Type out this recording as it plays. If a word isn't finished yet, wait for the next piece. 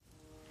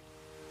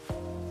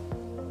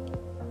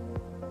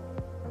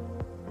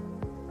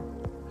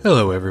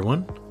Hello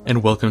everyone,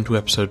 and welcome to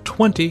episode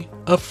 20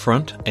 of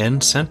Front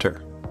and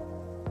Center.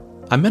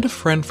 I met a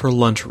friend for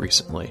lunch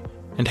recently,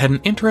 and had an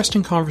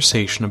interesting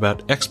conversation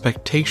about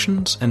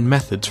expectations and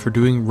methods for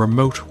doing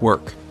remote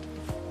work.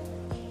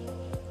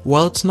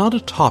 While it's not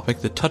a topic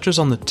that touches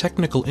on the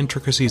technical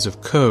intricacies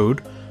of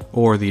code,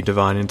 or the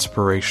divine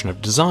inspiration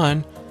of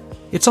design,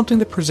 it's something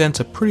that presents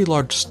a pretty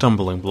large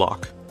stumbling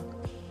block.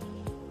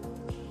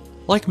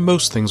 Like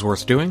most things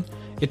worth doing,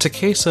 it's a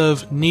case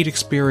of need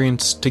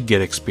experience to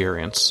get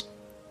experience.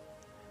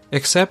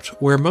 Except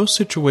where most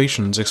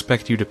situations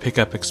expect you to pick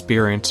up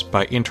experience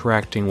by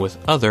interacting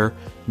with other,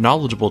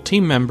 knowledgeable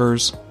team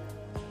members,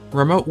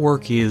 remote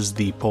work is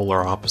the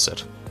polar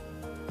opposite.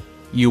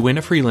 You win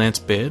a freelance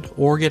bid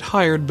or get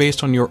hired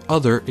based on your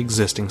other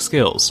existing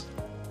skills.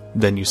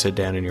 Then you sit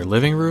down in your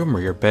living room or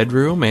your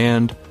bedroom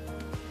and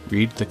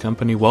read the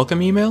company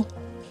welcome email?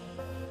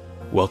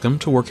 Welcome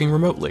to working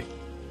remotely.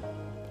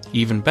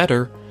 Even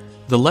better,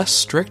 the less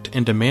strict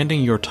and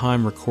demanding your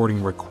time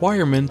recording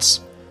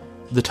requirements,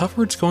 the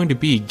tougher it's going to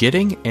be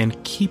getting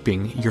and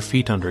keeping your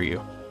feet under you.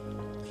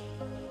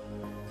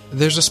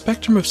 There's a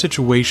spectrum of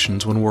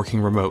situations when working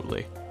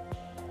remotely.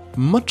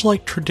 Much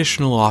like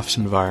traditional office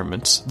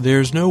environments,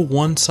 there's no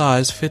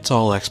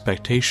one-size-fits-all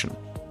expectation.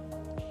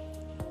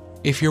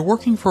 If you're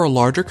working for a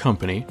larger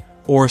company,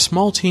 or a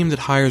small team that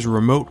hires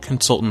remote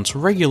consultants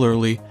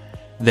regularly,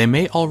 they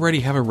may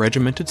already have a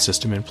regimented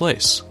system in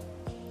place.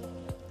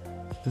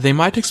 They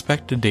might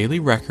expect a daily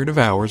record of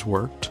hours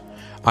worked,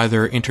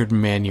 either entered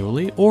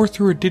manually or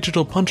through a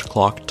digital punch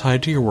clock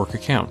tied to your work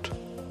account.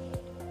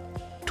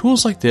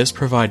 Tools like this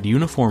provide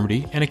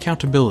uniformity and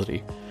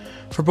accountability,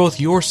 for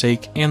both your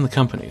sake and the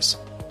company's.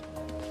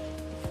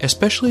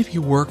 Especially if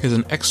you work as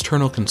an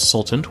external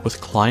consultant with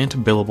client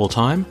billable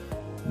time,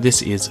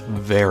 this is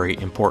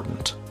very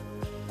important.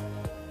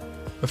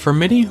 For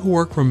many who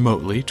work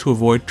remotely to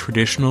avoid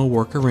traditional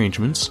work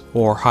arrangements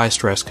or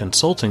high-stress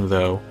consulting,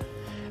 though,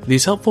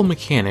 these helpful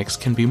mechanics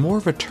can be more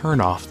of a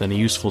turn-off than a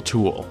useful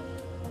tool.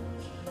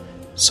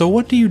 So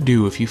what do you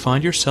do if you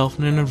find yourself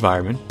in an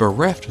environment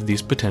bereft of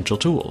these potential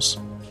tools?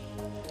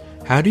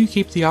 How do you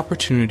keep the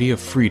opportunity of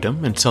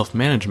freedom and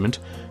self-management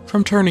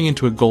from turning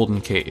into a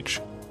golden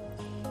cage?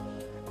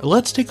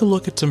 Let's take a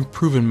look at some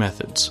proven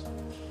methods.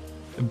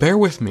 Bear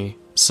with me,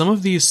 some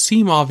of these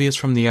seem obvious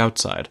from the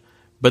outside,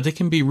 but they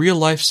can be real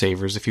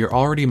lifesavers if you're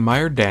already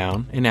mired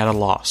down and at a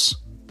loss.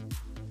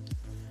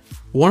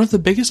 One of the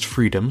biggest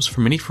freedoms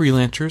for many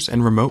freelancers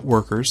and remote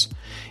workers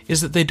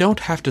is that they don't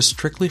have to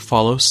strictly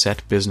follow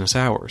set business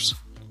hours.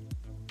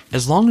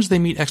 As long as they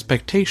meet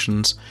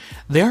expectations,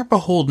 they aren't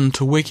beholden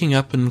to waking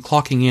up and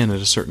clocking in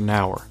at a certain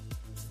hour.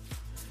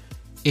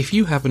 If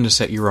you happen to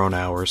set your own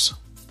hours,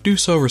 do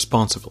so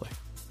responsibly.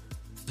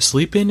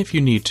 Sleep in if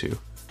you need to,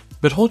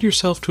 but hold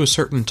yourself to a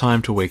certain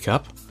time to wake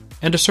up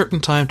and a certain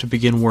time to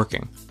begin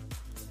working.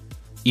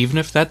 Even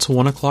if that's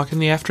 1 o'clock in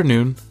the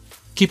afternoon,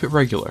 keep it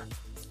regular.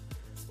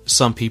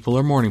 Some people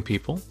are morning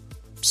people,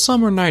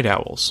 some are night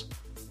owls.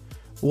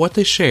 What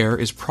they share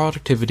is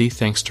productivity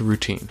thanks to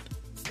routine.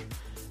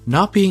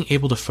 Not being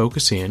able to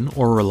focus in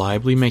or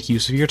reliably make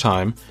use of your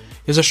time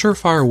is a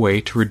surefire way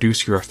to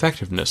reduce your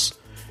effectiveness,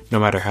 no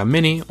matter how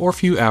many or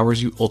few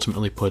hours you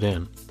ultimately put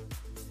in.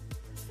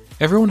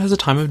 Everyone has a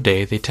time of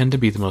day they tend to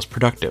be the most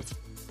productive.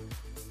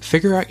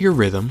 Figure out your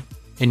rhythm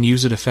and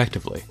use it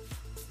effectively.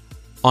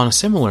 On a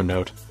similar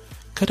note,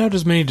 cut out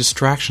as many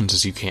distractions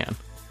as you can.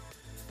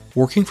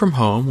 Working from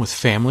home with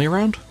family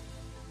around?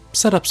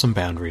 Set up some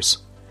boundaries.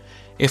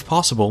 If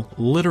possible,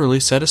 literally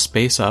set a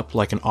space up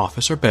like an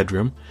office or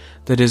bedroom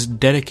that is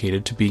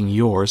dedicated to being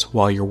yours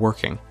while you're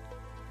working.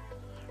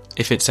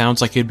 If it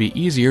sounds like it'd be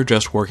easier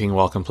just working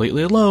while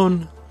completely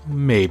alone,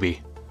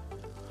 maybe.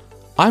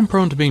 I'm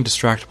prone to being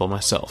distractible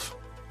myself.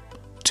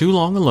 Too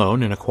long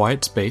alone in a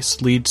quiet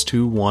space leads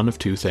to one of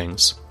two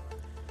things.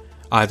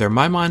 Either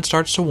my mind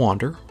starts to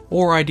wander,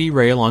 or I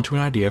derail onto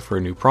an idea for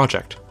a new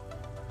project.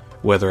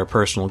 Whether a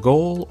personal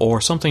goal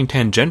or something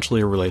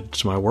tangentially related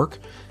to my work,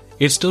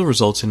 it still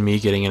results in me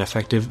getting an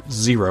effective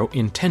 0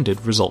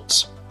 intended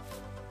results.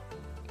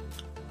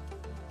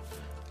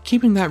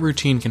 Keeping that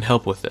routine can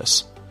help with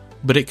this,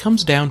 but it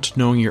comes down to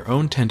knowing your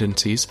own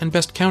tendencies and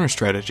best counter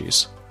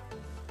strategies.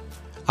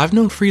 I've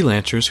known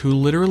freelancers who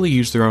literally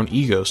use their own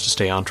egos to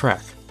stay on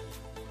track.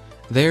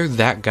 They're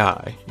that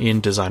guy,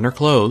 in designer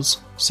clothes,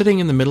 sitting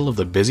in the middle of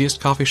the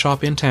busiest coffee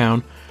shop in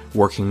town,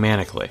 working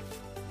manically.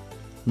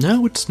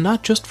 No, it's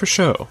not just for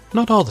show,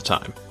 not all the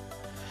time.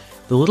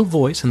 The little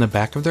voice in the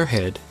back of their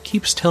head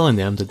keeps telling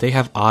them that they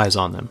have eyes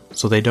on them,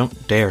 so they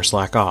don't dare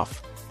slack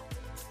off.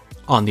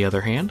 On the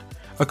other hand,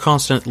 a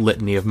constant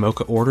litany of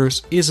mocha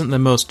orders isn't the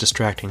most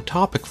distracting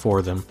topic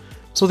for them,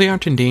 so they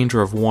aren't in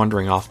danger of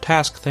wandering off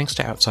task thanks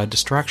to outside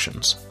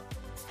distractions.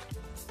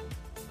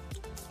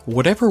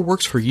 Whatever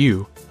works for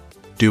you,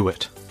 do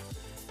it.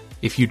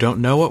 If you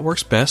don't know what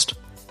works best,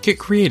 get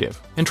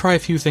creative and try a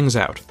few things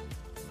out.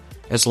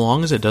 As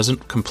long as it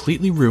doesn't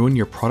completely ruin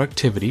your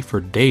productivity for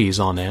days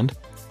on end,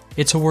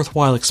 it's a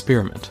worthwhile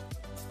experiment.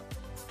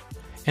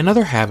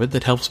 Another habit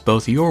that helps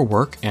both your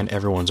work and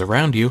everyone's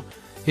around you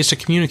is to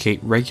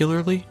communicate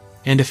regularly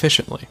and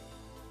efficiently.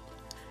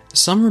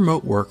 Some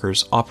remote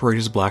workers operate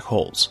as black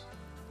holes.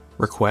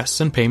 Requests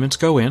and payments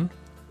go in,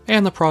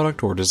 and the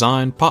product or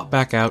design pop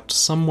back out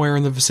somewhere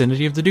in the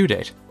vicinity of the due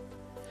date.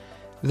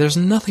 There's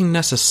nothing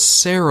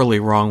necessarily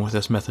wrong with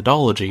this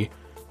methodology,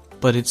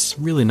 but it's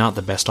really not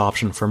the best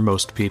option for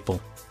most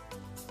people.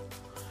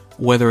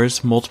 Whether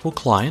it's multiple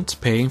clients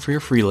paying for your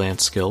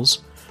freelance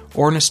skills,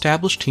 or an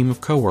established team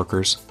of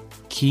coworkers,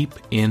 keep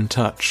in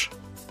touch.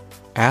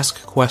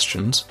 Ask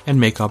questions and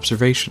make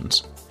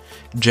observations.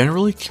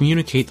 Generally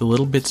communicate the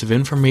little bits of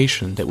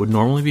information that would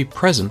normally be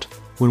present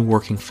when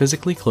working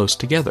physically close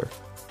together.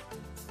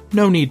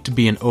 No need to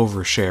be an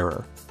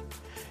oversharer.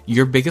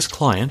 Your biggest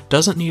client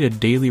doesn't need a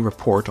daily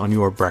report on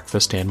your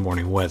breakfast and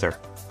morning weather.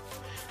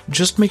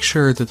 Just make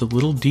sure that the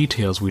little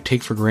details we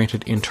take for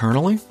granted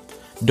internally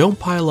don't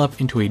pile up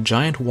into a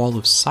giant wall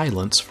of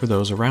silence for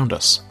those around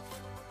us.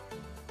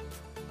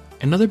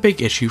 Another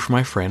big issue for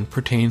my friend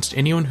pertains to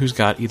anyone who's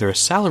got either a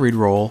salaried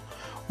role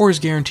or is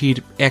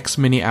guaranteed X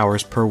many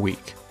hours per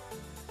week.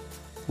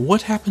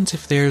 What happens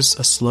if there's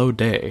a slow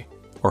day,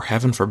 or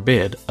heaven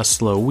forbid, a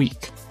slow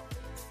week?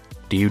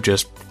 Do you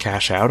just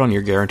cash out on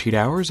your guaranteed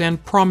hours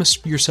and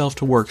promise yourself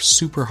to work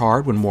super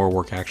hard when more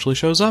work actually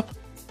shows up?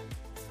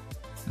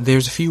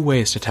 There's a few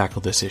ways to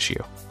tackle this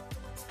issue.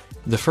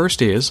 The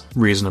first is,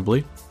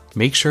 reasonably,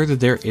 make sure that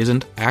there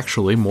isn't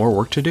actually more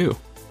work to do.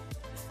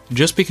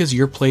 Just because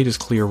your plate is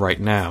clear right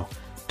now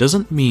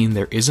doesn't mean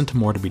there isn't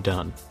more to be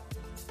done.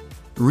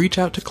 Reach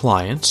out to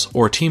clients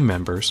or team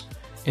members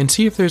and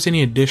see if there's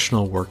any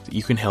additional work that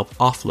you can help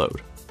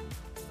offload.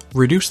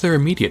 Reduce their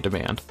immediate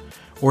demand,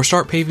 or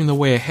start paving the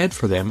way ahead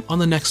for them on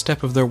the next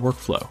step of their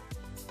workflow.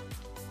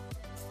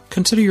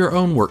 Consider your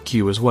own work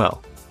queue as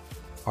well.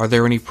 Are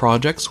there any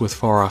projects with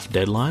far-off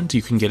deadlines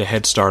you can get a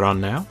head start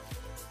on now?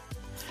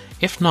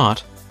 If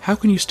not, how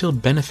can you still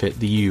benefit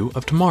the you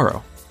of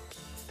tomorrow?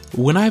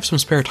 When I have some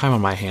spare time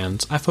on my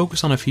hands, I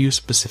focus on a few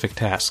specific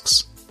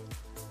tasks.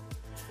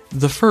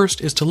 The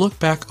first is to look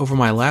back over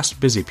my last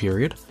busy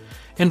period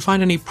and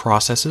find any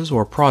processes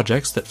or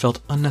projects that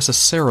felt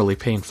unnecessarily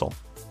painful.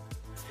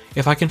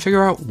 If I can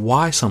figure out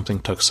why something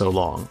took so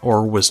long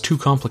or was too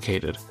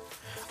complicated,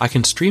 I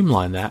can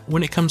streamline that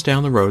when it comes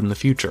down the road in the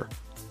future.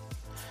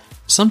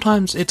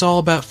 Sometimes it's all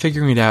about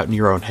figuring it out in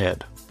your own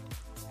head.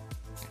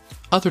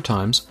 Other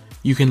times,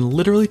 you can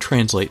literally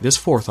translate this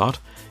forethought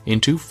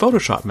into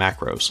Photoshop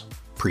macros,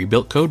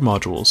 pre-built code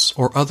modules,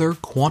 or other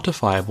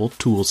quantifiable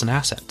tools and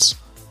assets.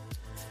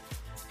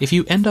 If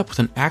you end up with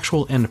an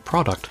actual end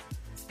product,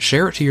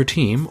 share it to your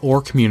team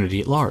or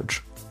community at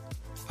large.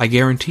 I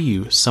guarantee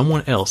you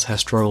someone else has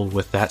struggled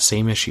with that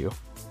same issue.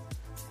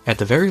 At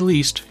the very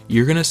least,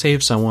 you're going to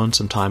save someone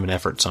some time and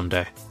effort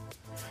someday.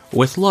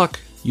 With luck,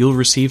 you'll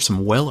receive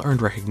some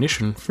well-earned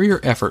recognition for your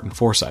effort and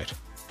foresight.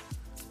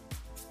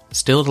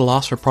 Still at a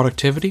loss for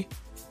productivity?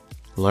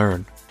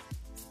 Learn.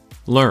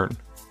 Learn.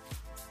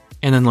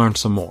 And then learn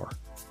some more.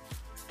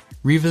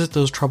 Revisit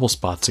those trouble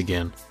spots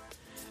again.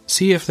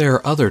 See if there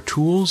are other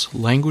tools,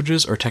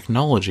 languages, or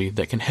technology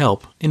that can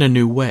help in a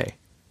new way.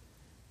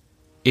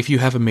 If you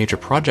have a major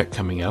project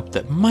coming up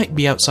that might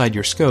be outside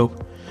your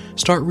scope,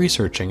 start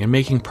researching and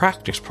making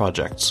practice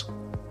projects.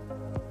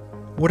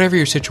 Whatever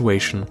your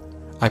situation,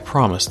 I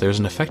promise there's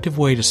an effective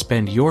way to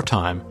spend your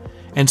time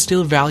and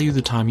still value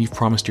the time you've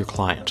promised your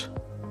client.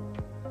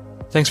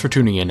 Thanks for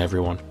tuning in,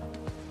 everyone.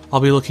 I'll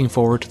be looking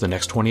forward to the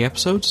next 20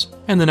 episodes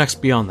and the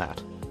next beyond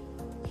that.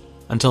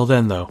 Until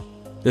then, though,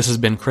 this has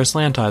been Chris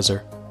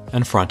Lantizer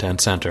and Front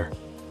End Center.